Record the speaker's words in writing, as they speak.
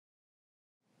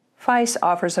Feiss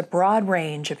offers a broad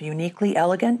range of uniquely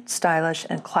elegant, stylish,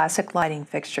 and classic lighting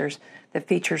fixtures that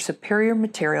feature superior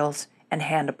materials and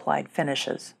hand-applied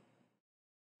finishes.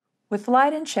 With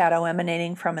light and shadow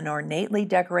emanating from an ornately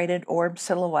decorated orb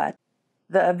silhouette,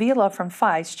 the Avila from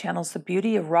Feiss channels the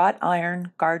beauty of wrought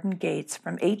iron garden gates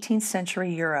from 18th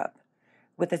century Europe.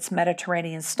 With its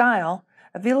Mediterranean style,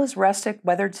 Avila's rustic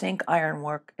weathered zinc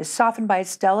ironwork is softened by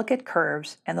its delicate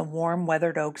curves and the warm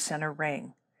weathered oak center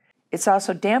ring. It's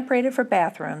also damp-rated for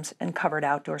bathrooms and covered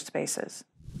outdoor spaces.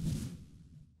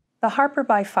 The Harper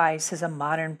by Feiss is a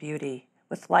modern beauty,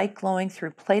 with light glowing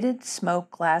through plated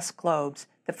smoke glass globes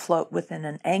that float within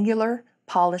an angular,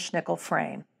 polished nickel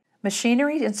frame.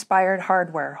 Machinery-inspired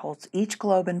hardware holds each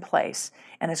globe in place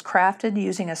and is crafted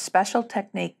using a special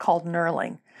technique called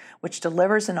knurling, which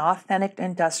delivers an authentic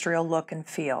industrial look and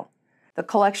feel. The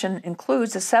collection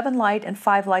includes a 7-light and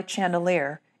 5-light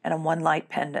chandelier and a 1-light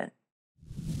pendant.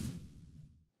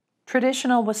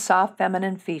 Traditional with soft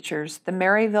feminine features, the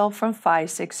Maryville from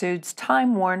Feiss exudes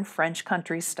time-worn French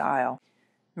country style.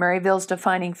 Maryville's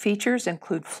defining features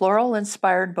include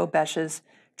floral-inspired bobèches,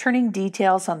 turning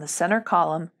details on the center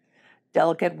column,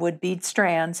 delicate wood bead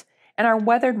strands, and our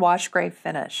weathered wash gray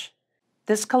finish.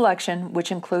 This collection,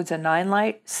 which includes a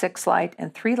 9-light, 6-light,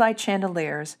 and 3-light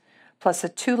chandeliers, plus a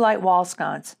 2-light wall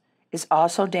sconce, is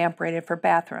also damp-rated for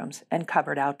bathrooms and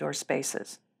covered outdoor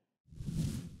spaces.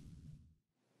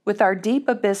 With our deep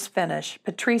abyss finish,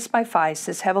 Patrice by Feiss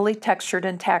is heavily textured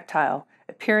and tactile,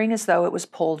 appearing as though it was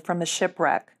pulled from a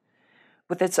shipwreck.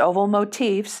 With its oval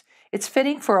motifs, it's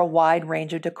fitting for a wide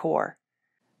range of decor.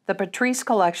 The Patrice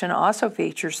collection also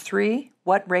features 3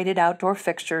 wet-rated outdoor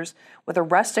fixtures with a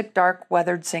rustic dark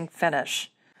weathered zinc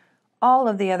finish. All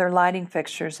of the other lighting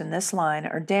fixtures in this line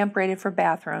are damp-rated for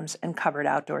bathrooms and covered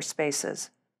outdoor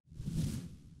spaces.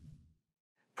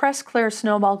 Pressed clear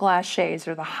snowball glass shades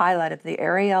are the highlight of the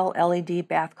Ariel LED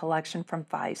bath collection from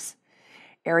Feiss.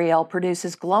 Ariel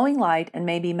produces glowing light and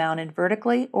may be mounted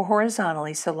vertically or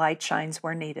horizontally so light shines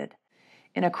where needed.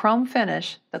 In a chrome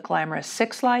finish, the glamorous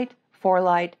 6-light,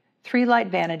 4-light, 3-light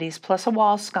vanities plus a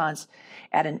wall sconce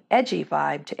add an edgy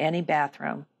vibe to any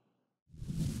bathroom.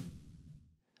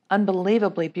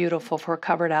 Unbelievably beautiful for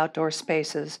covered outdoor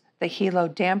spaces, the Hilo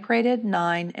damp-rated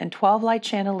 9 and 12-light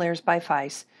chandeliers by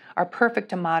Feiss are perfect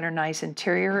to modernize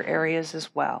interior areas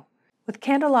as well. With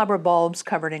candelabra bulbs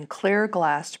covered in clear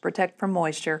glass to protect from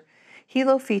moisture,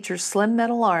 Hilo features slim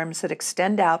metal arms that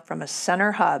extend out from a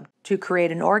center hub to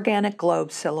create an organic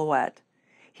globe silhouette.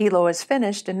 Hilo is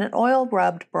finished in an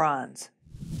oil-rubbed bronze.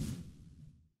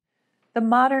 The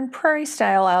modern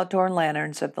prairie-style outdoor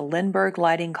lanterns of the Lindbergh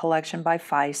Lighting Collection by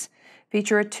Feiss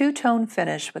feature a 2-tone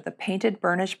finish with a painted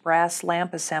burnished brass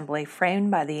lamp assembly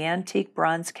framed by the antique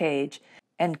bronze cage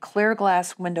and clear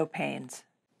glass window panes.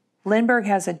 Lindbergh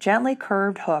has a gently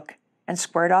curved hook and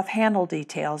squared-off handle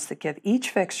details that give each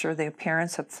fixture the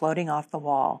appearance of floating off the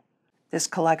wall. This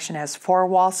collection has 4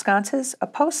 wall sconces, a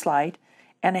post light,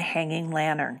 and a hanging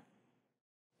lantern.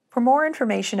 For more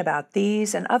information about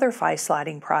these and other Feiss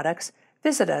lighting products,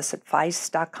 visit us at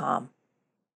feiss.com.